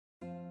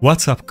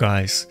What's up,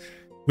 guys?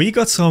 We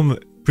got some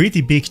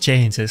pretty big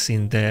changes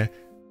in the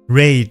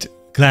raid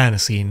clan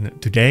scene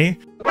today.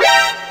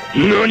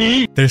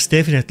 NANI?! There's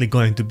definitely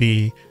going to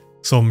be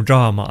some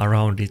drama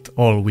around it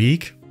all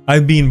week.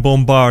 I've been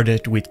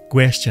bombarded with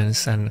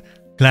questions and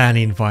clan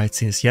invites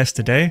since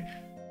yesterday,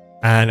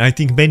 and I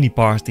think many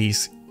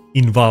parties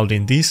involved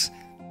in this,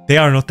 they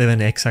are not even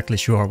exactly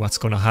sure what's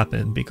gonna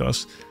happen,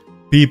 because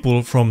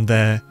people from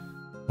the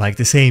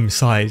same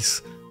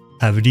sides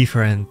have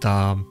different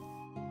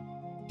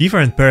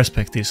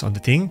perspectives on the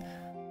thing.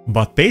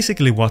 But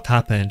basically what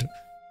happened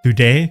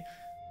today,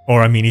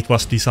 or I mean it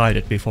was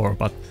decided before,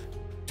 but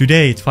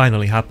today it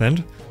finally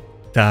happened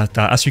that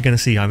as you can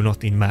see, I'm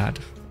not in MAD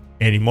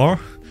anymore,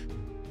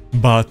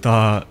 but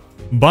a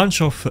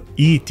bunch of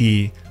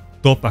ET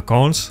top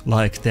accounts,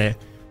 like the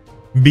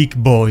big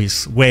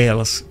boys,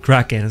 whales,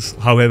 krakens,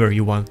 however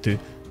you want to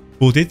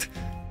put it,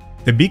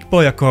 the big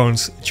boy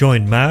accounts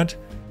joined MAD,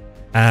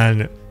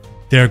 and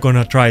they're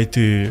gonna try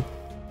to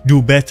do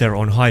better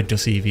on Hydra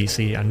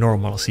CVC and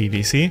normal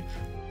CVC,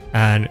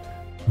 and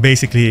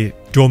basically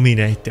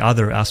dominate the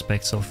other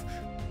aspects of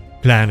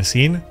clan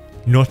scene,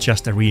 not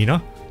just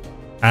arena.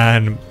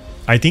 And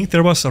I think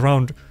there was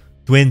around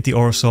 20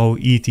 or so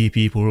ET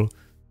people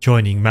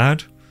joining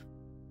MAD,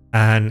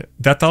 and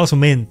that also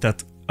meant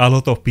that a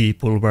lot of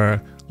people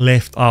were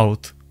left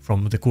out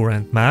from the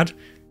current MAD,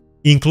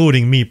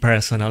 including me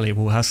personally,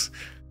 who has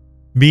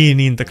been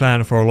in the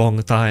clan for a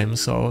long time.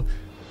 So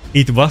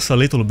it was a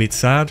little bit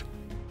sad,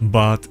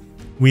 but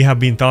we have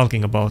been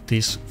talking about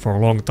this for a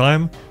long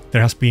time.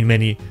 There has been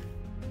many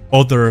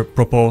other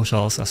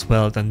proposals as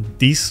well than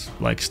this,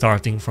 like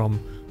starting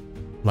from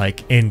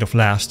end of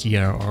last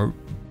year or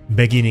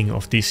beginning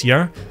of this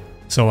year.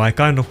 So I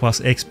kind of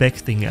was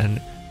expecting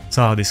and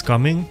saw this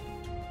coming,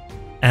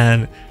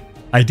 and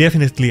I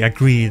definitely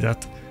agree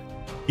that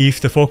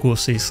if the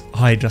focus is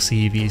Hydra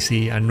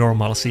CVC and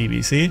normal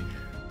CVC,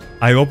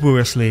 I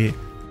obviously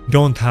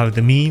don't have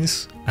the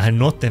means and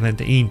not even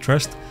the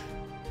interest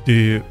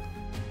to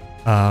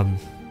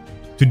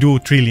do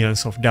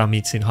trillions of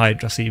damage in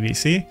Hydra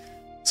CVC.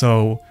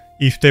 So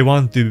if they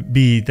want to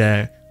be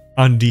the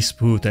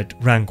undisputed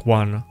rank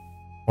 1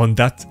 on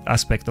that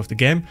aspect of the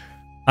game,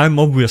 I'm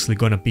obviously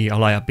gonna be a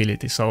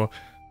liability. So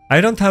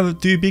I don't have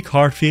too big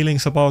hard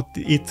feelings about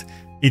it.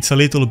 It's a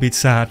little bit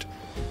sad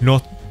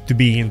not to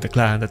be in the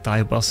clan that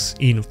I was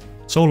in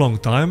so long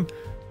time.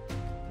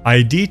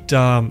 I did,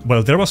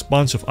 well, there was a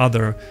bunch of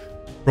other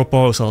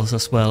proposals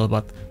as well,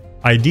 but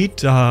I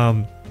did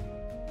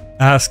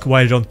ask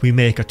why don't we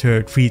make a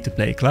third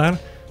free-to-play clan.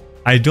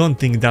 I don't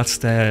think that's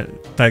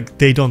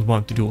they don't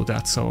want to do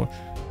that, so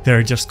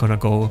they're just gonna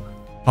go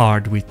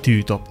hard with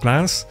 2 top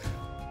clans.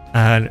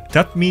 And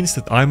that means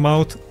that I'm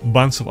out,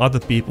 bunch of other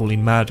people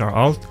in MAD are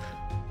out,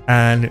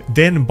 and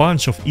then a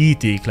bunch of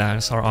ET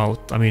clans are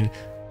out. I mean,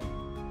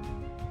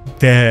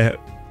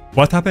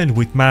 what happened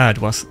with MAD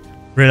was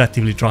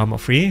relatively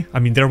drama-free. I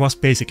mean, there was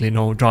basically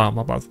no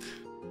drama, but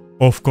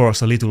of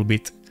course a little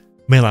bit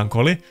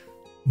melancholy.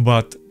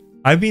 But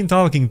I've been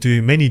talking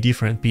to many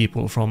different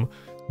people from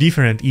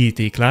different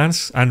ET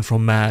clans and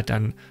from MAD,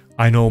 and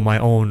I know my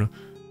own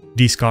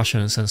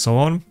discussions and so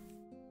on.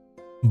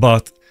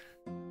 But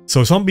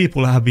so some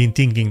people have been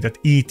thinking that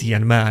ET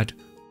and MAD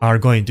are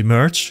going to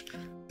merge.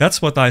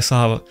 That's what I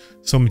saw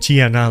some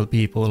GNL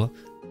people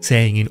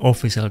saying in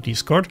official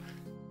Discord.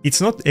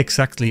 It's not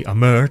exactly a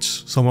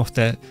merge. Some of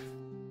the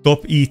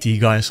top ET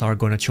guys are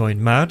gonna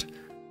join MAD,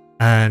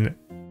 and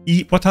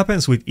what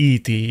happens with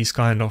ET is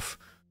kind of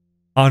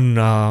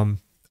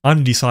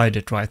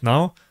undecided right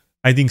now.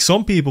 I think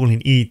some people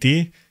in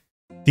ET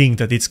think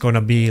that it's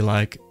gonna be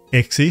like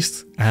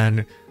exist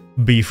and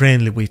be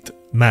friendly with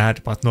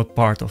MAD but not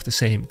part of the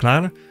same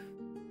clan,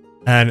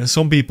 and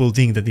some people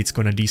think that it's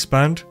gonna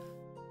disband.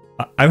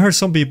 I've heard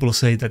some people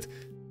say that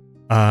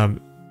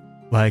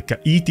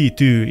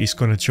ET2 is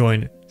gonna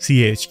join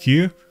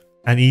CHQ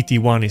and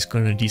ET1 is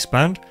gonna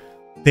disband.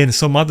 Then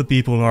some other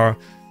people are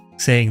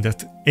saying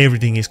that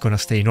everything is gonna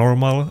stay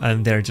normal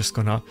and they're just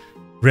gonna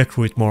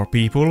recruit more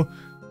people.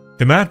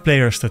 The MAD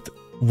players that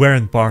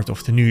weren't part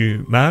of the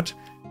new MAD,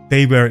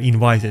 they were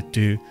invited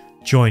to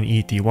join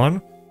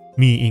ET1,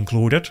 me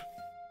included.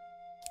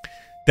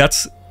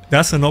 That's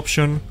an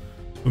option,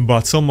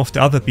 but some of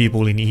the other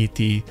people in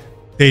ET,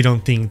 they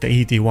don't think the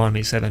ET1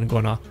 is even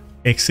gonna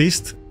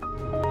exist.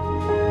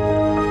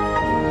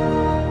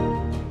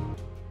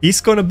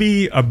 It's gonna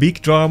be a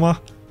big drama.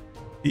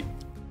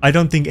 I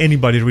don't think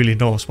anybody really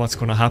knows what's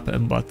gonna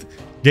happen, but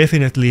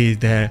definitely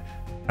the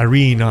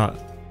arena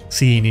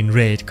scene in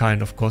Raid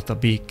kind of got a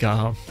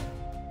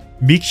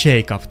big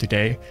shake-up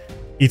today.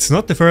 It's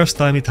not the first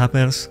time it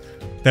happens.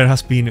 There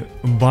has been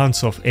a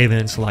bunch of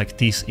events like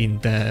this in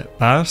the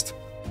past.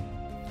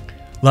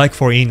 Like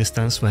for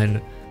instance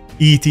when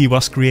ET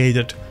was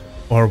created,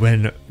 or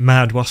when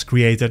MAD was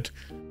created,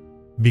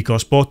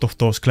 because both of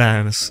those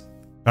clans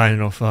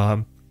kind of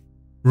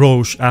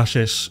rose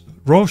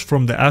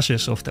from the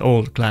ashes of the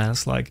old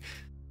clans. Like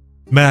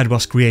MAD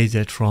was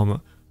created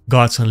from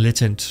Gods and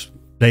Legends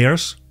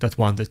players that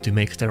wanted to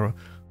make their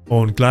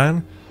own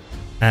clan,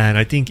 and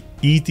I think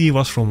ET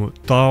was from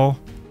Tao.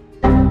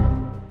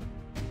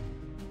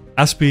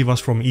 Aspie was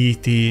from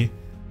ET.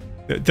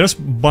 There's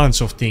a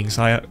bunch of things.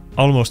 I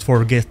almost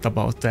forget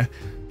about the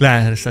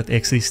clans that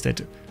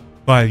existed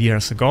 5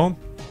 years ago.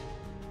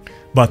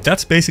 But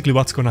that's basically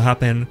what's gonna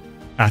happen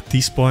at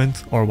this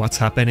point, or what's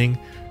happening.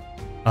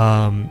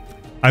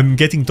 I'm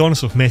getting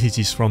tons of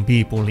messages from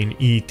people in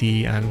ET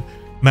and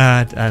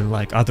MAD and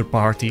like other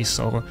parties,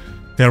 so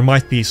there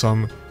might be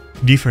some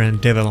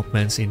different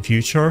developments in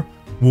future.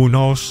 Who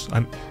knows?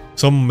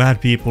 Some MAD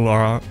people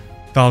are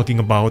talking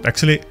about,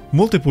 actually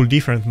multiple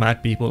different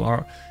MAD people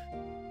are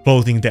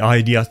floating the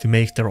idea to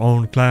make their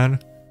own clan.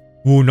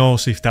 Who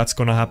knows if that's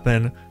gonna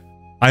happen?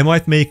 I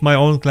might make my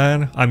own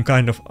clan. I'm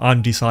kind of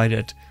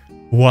undecided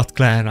what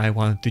clan I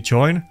want to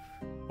join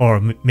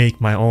or make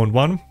my own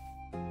one.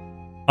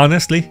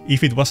 Honestly,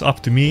 if it was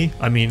up to me,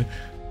 I mean,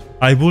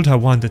 I would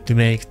have wanted to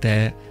make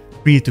the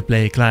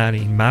free-to-play clan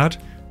in MAD.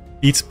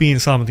 It's been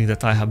something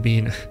that I have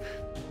been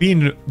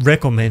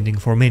recommending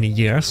for many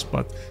years,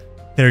 but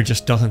there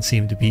just doesn't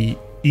seem to be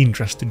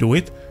interest to do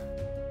it.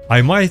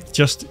 I might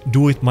just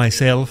do it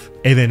myself,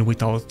 even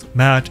without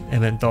MAD,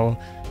 even though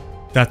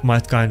that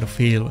might kind of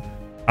feel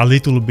a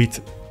little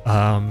bit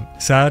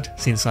sad,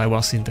 since I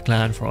was in the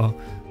clan for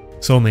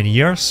so many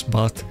years,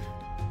 but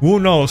who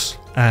knows?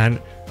 And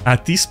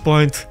at this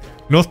point,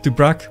 not to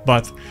brag,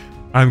 but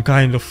I'm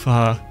kind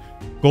of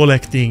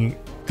collecting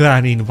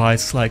clan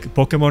invites like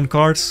Pokemon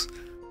cards.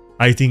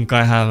 I think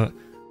I have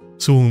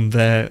soon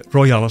the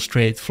Royal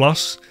Straight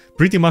Flush.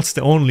 Pretty much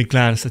the only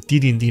clans that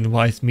didn't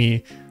invite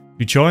me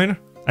to join,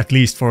 at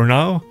least for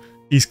now,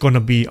 is gonna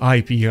be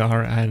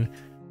IPR and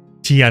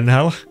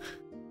GNL.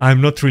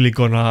 I'm not really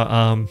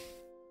gonna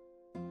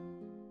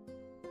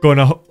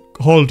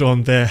hold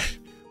on the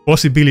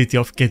possibility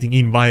of getting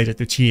invited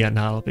to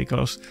GNL,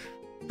 because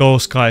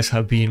those guys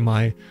have been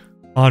my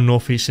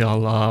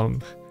unofficial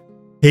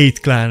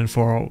hate clan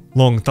for a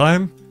long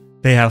time.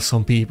 They have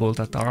some people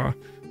that are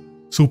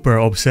super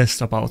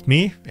obsessed about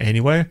me.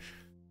 Anyway,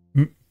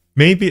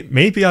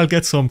 maybe I'll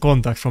get some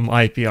contact from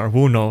IPR,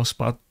 who knows,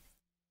 but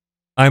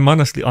I'm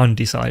honestly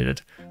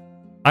undecided.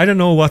 I don't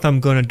know what I'm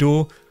gonna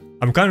do.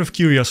 I'm kind of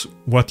curious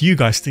what you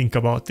guys think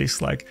about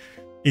this. Like,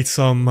 it's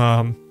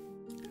some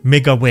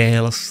mega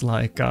whales,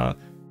 like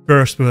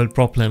first world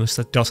problems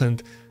that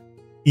doesn't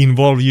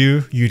involve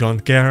you, you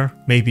don't care.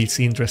 Maybe it's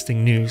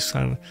interesting news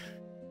and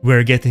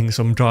we're getting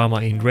some drama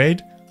in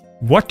raid.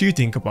 What do you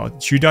think about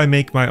it? Should I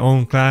make my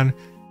own clan?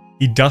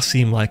 It does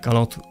seem like a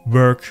lot of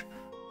work.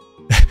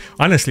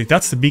 Honestly,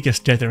 that's the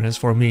biggest deterrence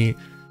for me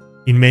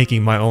in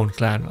making my own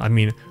clan. I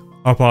mean,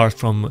 apart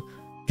from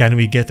can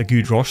we get a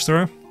good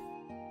roster,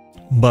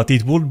 but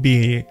it would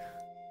be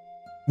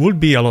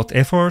a lot of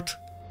effort.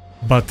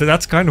 But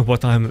that's kind of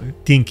what I'm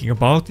thinking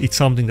about. It's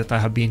something that I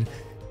have been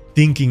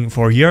thinking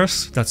for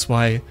years. That's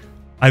why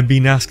I've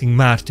been asking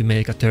Matt to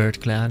make a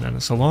third clan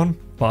and so on.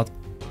 But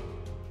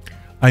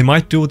I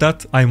might do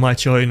that. I might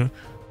join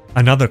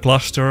another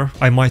cluster.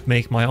 I might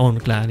make my own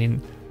clan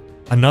in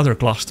another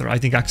cluster. I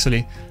think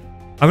actually,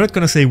 I'm not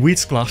gonna say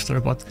which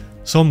cluster, but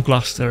some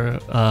cluster,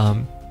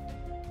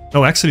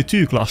 no, actually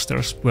 2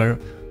 clusters were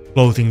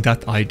floating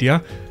that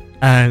idea.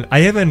 And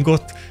I even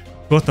got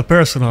a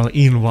personal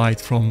invite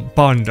from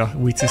Panda,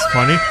 which is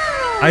funny.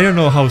 I don't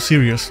know how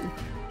serious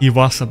he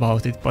was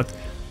about it, but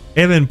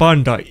even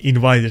Panda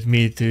invited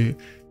me to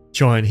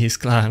join his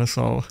clan,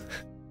 so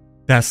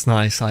that's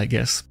nice, I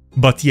guess.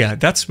 But yeah,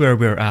 that's where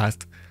we're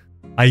at.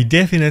 I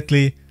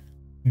definitely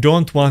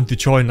don't want to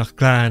join a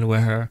clan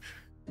where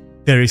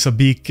there is a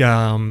big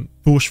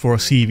push for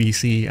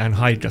CVC and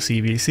Hydra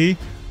CVC.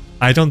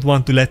 I don't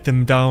want to let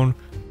them down.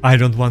 I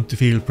don't want to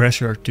feel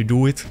pressure to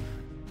do it.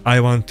 I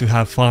want to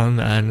have fun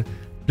and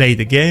play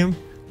the game.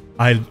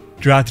 I'd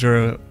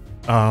rather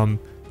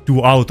do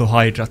auto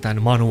Hydra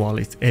than manual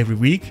it every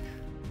week,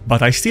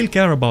 but I still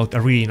care about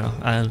Arena,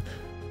 and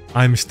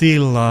I'm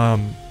still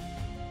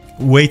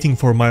waiting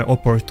for my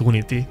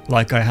opportunity,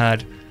 like I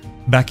had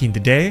back in the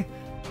day,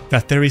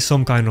 that there is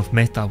some kind of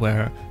meta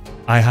where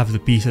I have the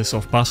pieces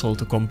of puzzle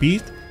to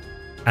compete,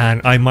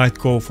 and I might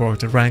go for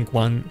the rank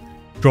 1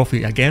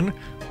 trophy again.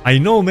 I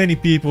know many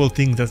people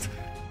think that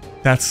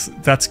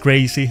that's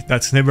crazy,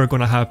 that's never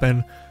gonna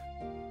happen.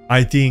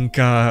 I think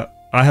I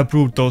have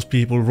proved those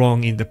people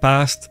wrong in the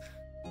past.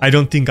 I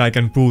don't think I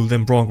can prove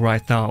them wrong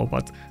right now,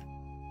 but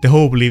the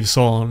hope lives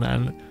on,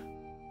 and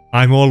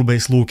I'm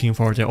always looking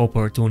for the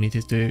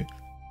opportunity to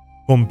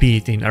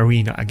compete in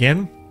Arena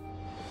again.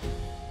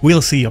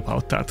 We'll see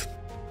about that.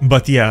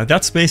 But yeah,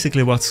 that's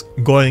basically what's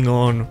going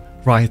on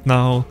right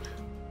now.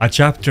 A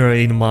chapter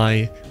in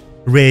my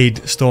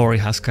raid story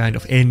has kind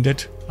of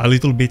ended. A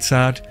little bit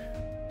sad.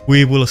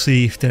 We will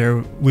see if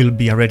there will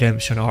be a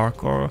redemption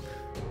arc, or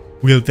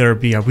will there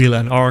be a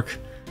villain arc.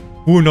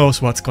 Who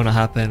knows what's gonna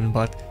happen,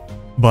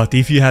 but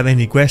if you have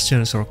any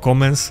questions or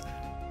comments,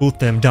 put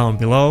them down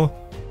below.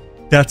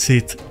 That's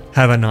it.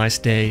 Have a nice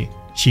day.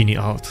 Shinny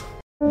out.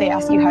 They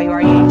ask you how you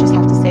are, you just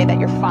have to say that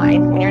you're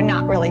fine when you're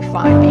not really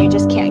fine, but you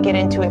just can't get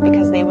into it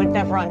because they would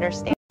never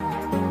understand.